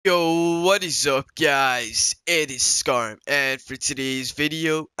Yo, what is up guys? It is Skaarm, and for today's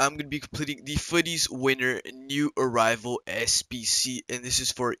video, I'm going to be completing the Futties winner new arrival SBC, and this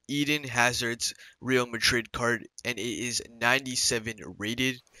is for Eden Hazard's Real Madrid card, and it is 97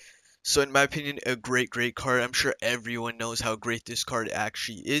 rated. So in my opinion, a great card. I'm sure everyone knows how great this card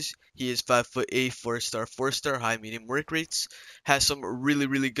actually is. He is 5'8", 4-star, 4-star, high medium work rates. Has some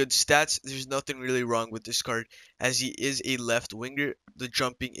really good stats. There's nothing really wrong with this card as he is a left winger. The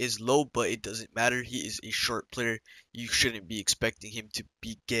jumping is low, but it doesn't matter. He is a short player. You shouldn't be expecting him to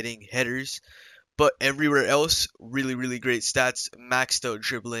be getting headers. But everywhere else, really great stats. Maxed out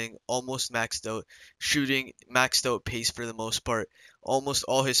dribbling, almost maxed out shooting, maxed out pace for the most part. Almost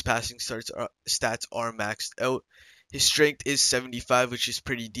all his passing stats are maxed out. His strength is 75, which is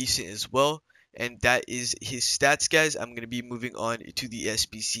pretty decent as well. And that is his stats, guys. I'm going to be moving on to the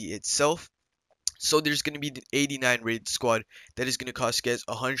SBC itself. So there's going to be the 89 rated squad that is going to cost you guys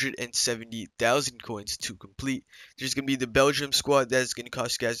 170,000 coins to complete. There's going to be the Belgium squad that is going to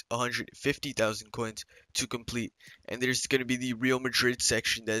cost you guys 150,000 coins to complete. And there's going to be the Real Madrid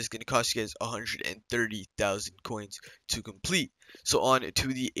section that is going to cost you guys 130,000 coins to complete. So on to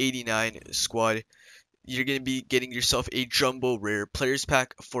the 89 squad. You're going to be getting yourself a jumbo rare players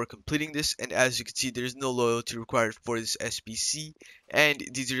pack for completing this, and as you can see, there's no loyalty required for this SBC, and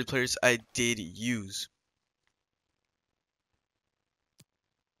these are the players I did use.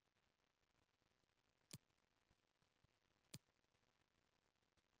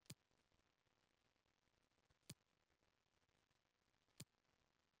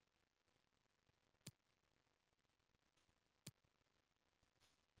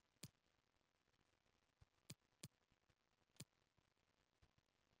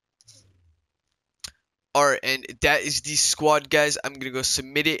 Alright, and that is the squad, guys. I'm going to go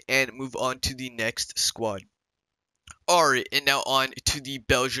submit it and move on to the next squad. Alright, and now on to the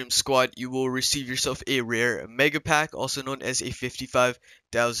Belgium squad. You will receive yourself a rare mega pack, also known as a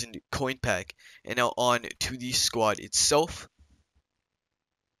 55,000 coin pack. And now on to the squad itself.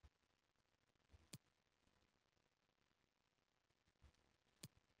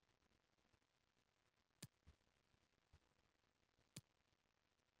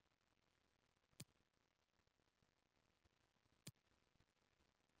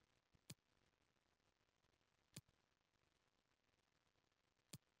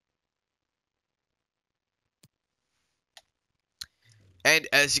 And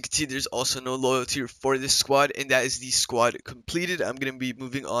as you can see, there's also no loyalty for this squad, and that is the squad completed. I'm going to be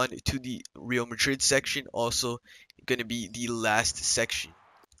moving on to the Real Madrid section, also going to be the last section.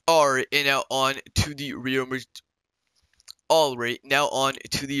 Alright, and now on to the Real Madrid. Alright, now on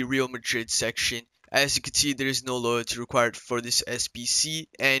to the Real Madrid section. As you can see, there is no loyalty required for this SBC,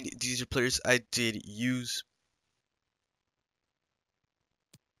 and these are players I did use.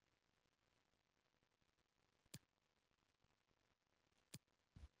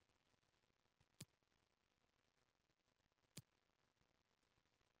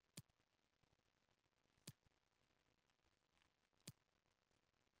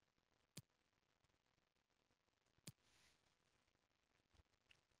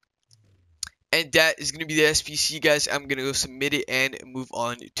 And that is going to be the SBC, guys. I'm going to go submit it and move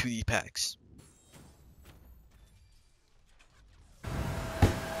on to the packs.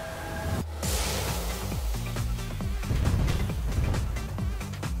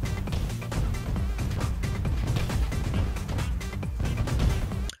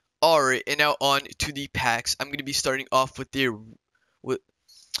 Alright, and now on to the packs. I'm going to be starting off with the...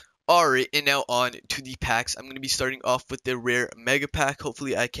 Alright, and now on to the packs. I'm going to be starting off with the rare mega pack.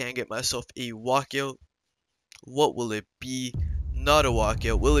 Hopefully I can get myself a walkout. What will it be? Not a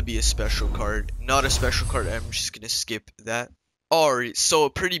walkout. Will it be a special card? Not a special card. I'm just going to skip that. Alright, so a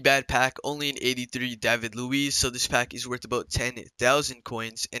pretty bad pack. Only an 83 David Luiz. So this pack is worth about 10,000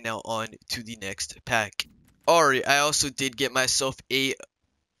 coins. And now on to the next pack. Alright, I also did get myself a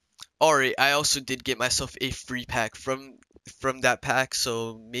free pack from that pack,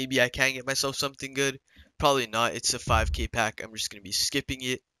 so maybe I can get myself something good. Probably not. It's a 5k pack. I'm just going to be skipping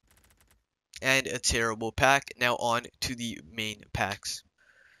it. And a terrible pack. Now on to the main packs.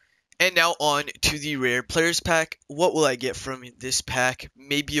 And now on to the rare players pack. What will I get from this pack?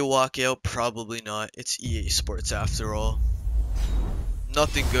 Maybe a walkout, probably not. It's EA Sports after all.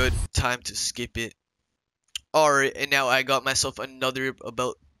 Nothing good. Time to skip it. Alright, and now I got myself another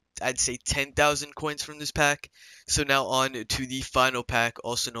about, I'd say, 10,000 coins from this pack. So now on to the final pack,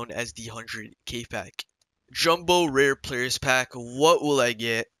 also known as the 100k pack. Jumbo Rare Players Pack. What will I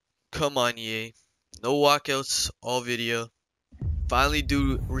get? Come on, EA. No walkouts, all video. Finally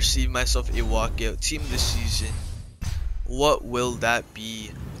do receive myself a walkout. Team of the season. What will that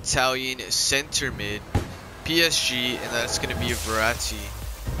be? Italian center mid, PSG, and that's going to be a Verratti.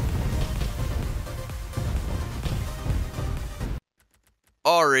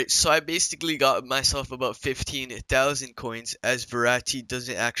 Alright, so I basically got myself about 15,000 coins, as Verratti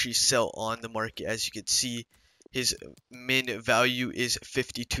doesn't actually sell on the market. As you can see, his min value is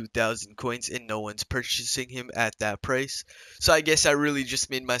 52,000 coins and no one's purchasing him at that price. So I guess I really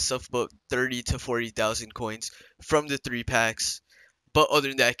just made myself about 30 to 40,000 coins from the 3 packs. But other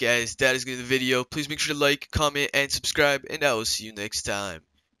than that, guys, that is going to be the video. Please make sure to like, comment, and subscribe, and I will see you next time.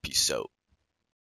 Peace out.